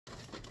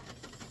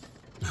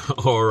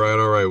All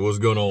right. What's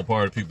going on,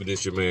 party people?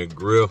 This your man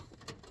Grill.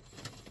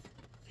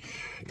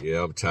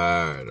 Yeah, I'm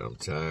tired.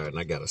 And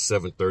I got a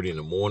 7:30 in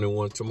the morning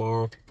one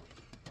tomorrow.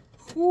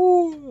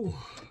 Whoo.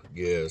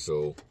 Yeah,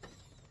 so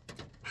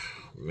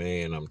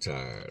man, I'm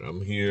tired.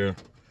 I'm here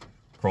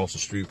across the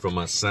street from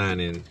my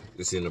signing.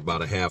 It's in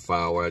about a half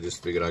hour. I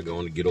just figured I'd go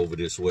on to get over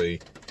this way.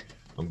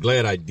 I'm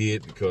glad I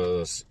did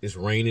because it's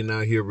raining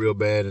out here real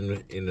bad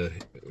in the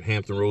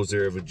Hampton Roads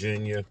area,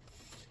 Virginia.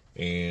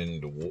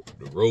 And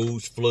the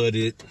roads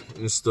flooded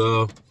and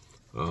stuff.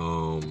 I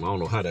don't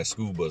know how that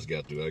school bus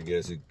got through. I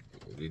guess it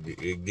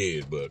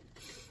did, but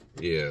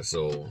yeah.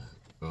 So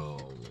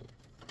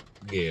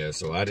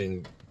So I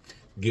didn't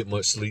get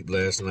much sleep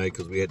last night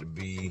because we had to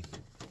be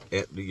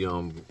at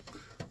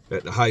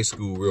the high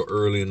school real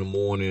early in the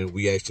morning.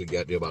 We actually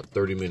got there about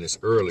 30 minutes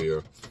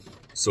earlier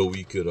so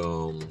we could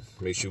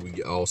make sure we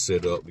get all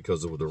set up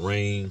because of the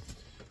rain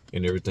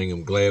and everything.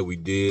 I'm glad we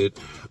did.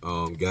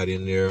 Got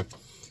in there.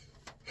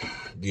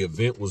 The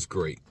event was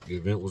great.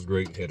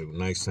 Had a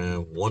nice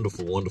time.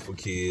 Wonderful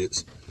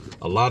kids.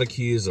 A lot of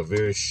kids are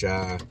very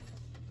shy.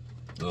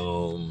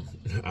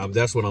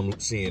 That's what I'm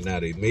seeing now.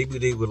 Maybe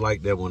they would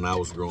like that when I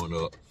was growing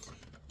up.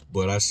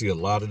 But I see a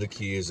lot of the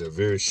kids are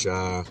very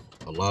shy.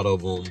 A lot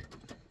of them,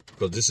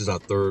 because this is our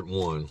third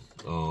one,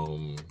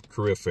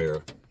 career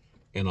fair.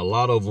 And a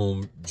lot of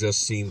them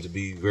just seem to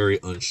be very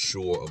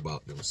unsure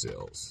about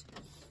themselves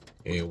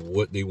and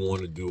what they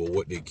want to do or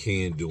what they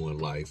can do in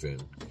life.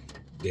 And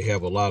they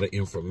have a lot of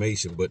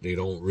information, but they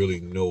don't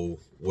really know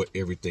what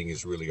everything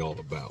is really all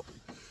about.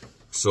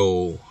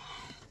 So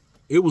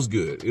it was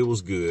good.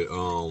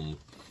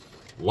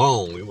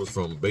 Long. It was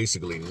from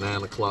basically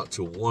 9 o'clock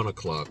to 1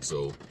 o'clock.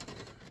 So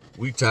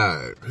we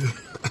tired.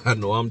 I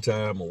know I'm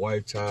tired. My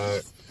wife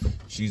tired.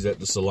 She's at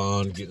the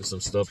salon getting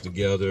some stuff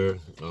together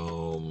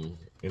and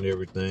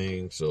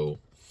everything. So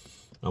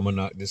I'm gonna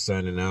knock this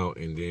signing out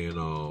and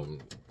then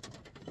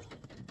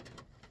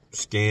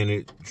scan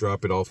it,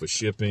 drop it off for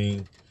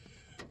shipping.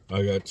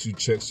 I got 2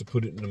 checks to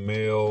put it in the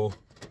mail,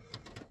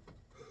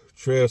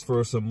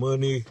 transfer some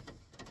money,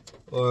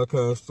 all that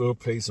kind of stuff,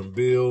 pay some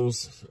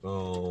bills.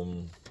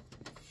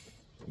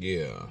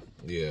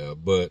 Yeah.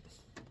 But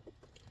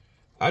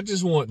I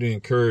just want to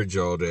encourage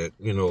y'all that,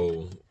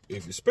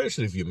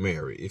 especially if you're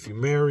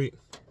married,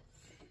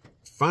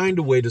 find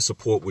a way to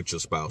support what your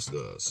spouse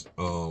does.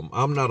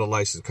 I'm not a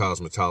licensed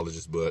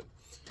cosmetologist, but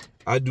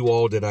I do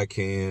all that I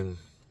can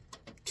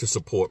to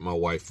support my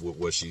wife with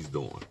what she's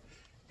doing.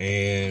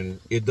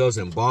 And it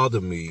doesn't bother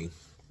me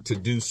to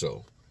do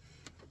so.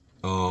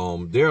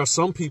 There are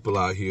some people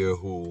out here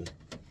who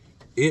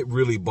it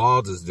really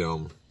bothers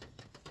them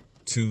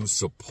to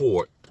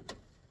support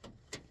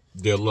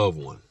their loved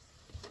one.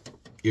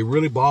 It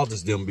really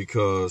bothers them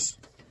because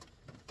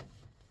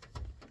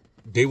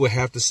they would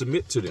have to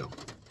submit to them.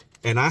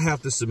 And I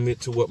have to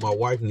submit to what my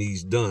wife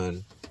needs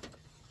done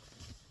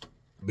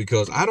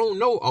because I don't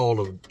know all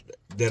of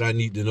that I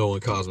need to know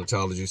in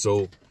cosmetology.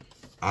 So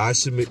I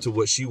submit to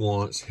what she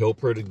wants,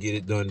 help her to get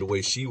it done the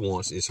way she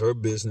wants. It's her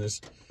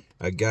business.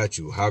 I got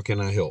you. How can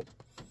I help?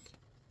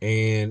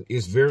 And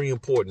it's very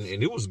important.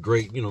 And it was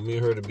great, me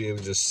and her to be able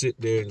to just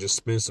sit there and just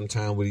spend some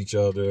time with each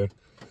other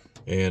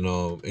and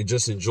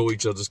just enjoy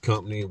each other's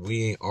company.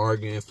 We ain't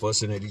arguing,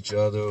 fussing at each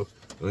other.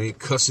 We ain't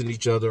cussing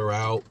each other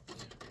out,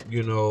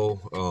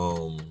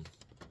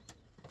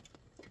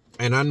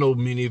 And I know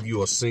many of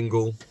you are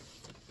single.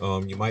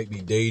 You might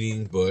be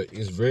dating, but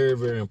it's very,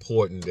 very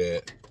important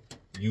that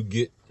you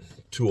get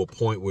to a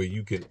point where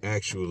you can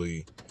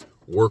actually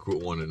work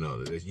with one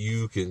another, that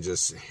you can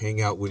just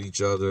hang out with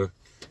each other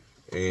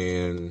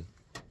and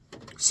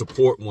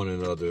support one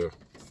another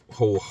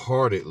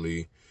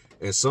wholeheartedly.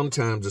 And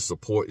sometimes the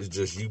support is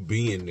just you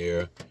being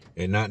there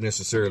and not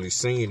necessarily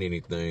saying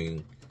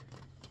anything.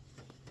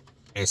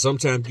 And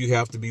sometimes you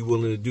have to be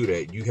willing to do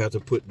that. You have to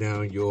put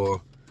down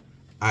your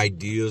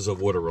ideas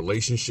of what a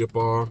relationship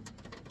are,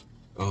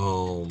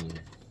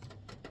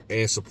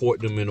 and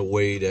support them in a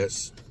way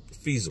that's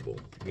feasible,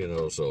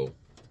 so.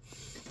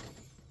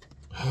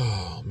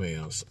 Oh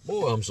man,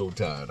 I'm so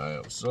tired. I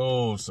am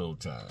so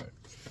tired.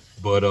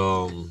 But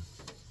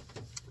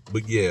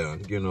yeah,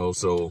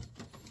 so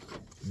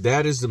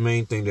that is the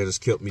main thing that has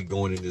kept me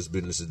going in this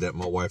business, is that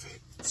my wife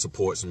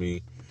supports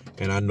me,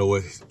 and I know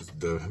it's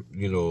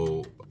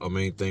a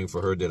main thing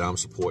for her that I'm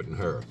supporting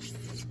her.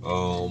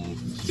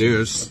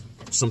 There's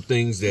some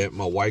things that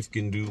my wife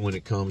can do when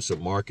it comes to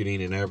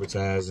marketing and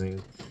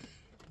advertising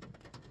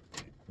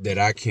that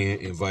I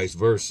can't, and vice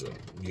versa.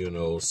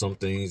 Some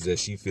things that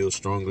she feels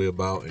strongly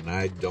about and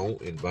I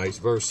don't, and vice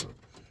versa.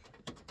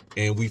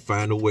 And we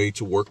find a way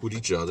to work with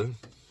each other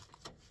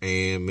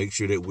and make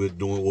sure that we're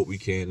doing what we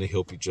can to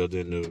help each other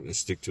and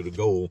stick to the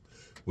goal,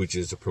 which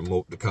is to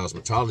promote the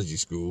cosmetology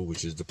school,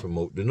 which is to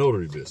promote the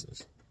notary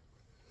business.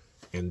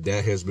 And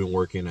that has been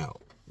working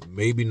out.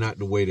 Maybe not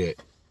the way that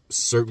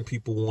certain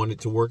people want it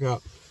to work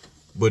out,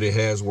 but it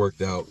has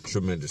worked out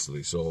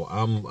tremendously. So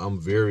I'm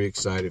very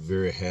excited,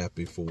 very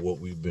happy for what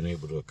we've been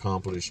able to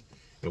accomplish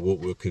and what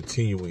we're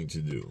continuing to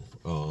do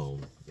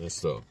and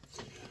stuff.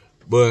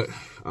 But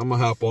I'm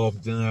gonna hop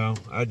off now.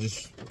 I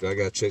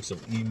gotta check some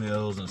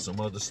emails and some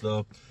other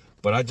stuff.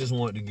 But I just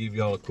wanted to give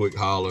y'all a quick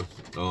holler.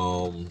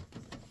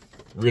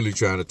 Really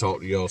trying to talk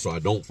to y'all so I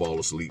don't fall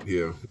asleep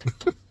here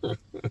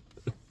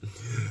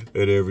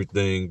and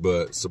everything.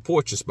 But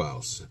support your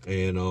spouse,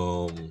 and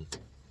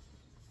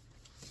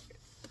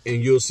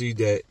you'll see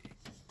that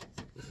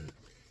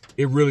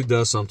it really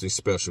does something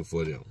special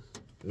for them.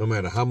 No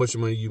matter how much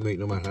money you make,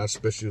 no matter how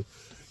special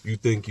you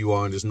think you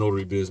are in this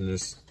notary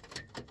business,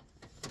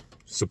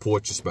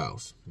 support your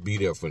spouse. Be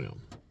there for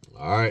them.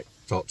 All right.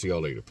 Talk to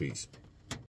y'all later. Peace.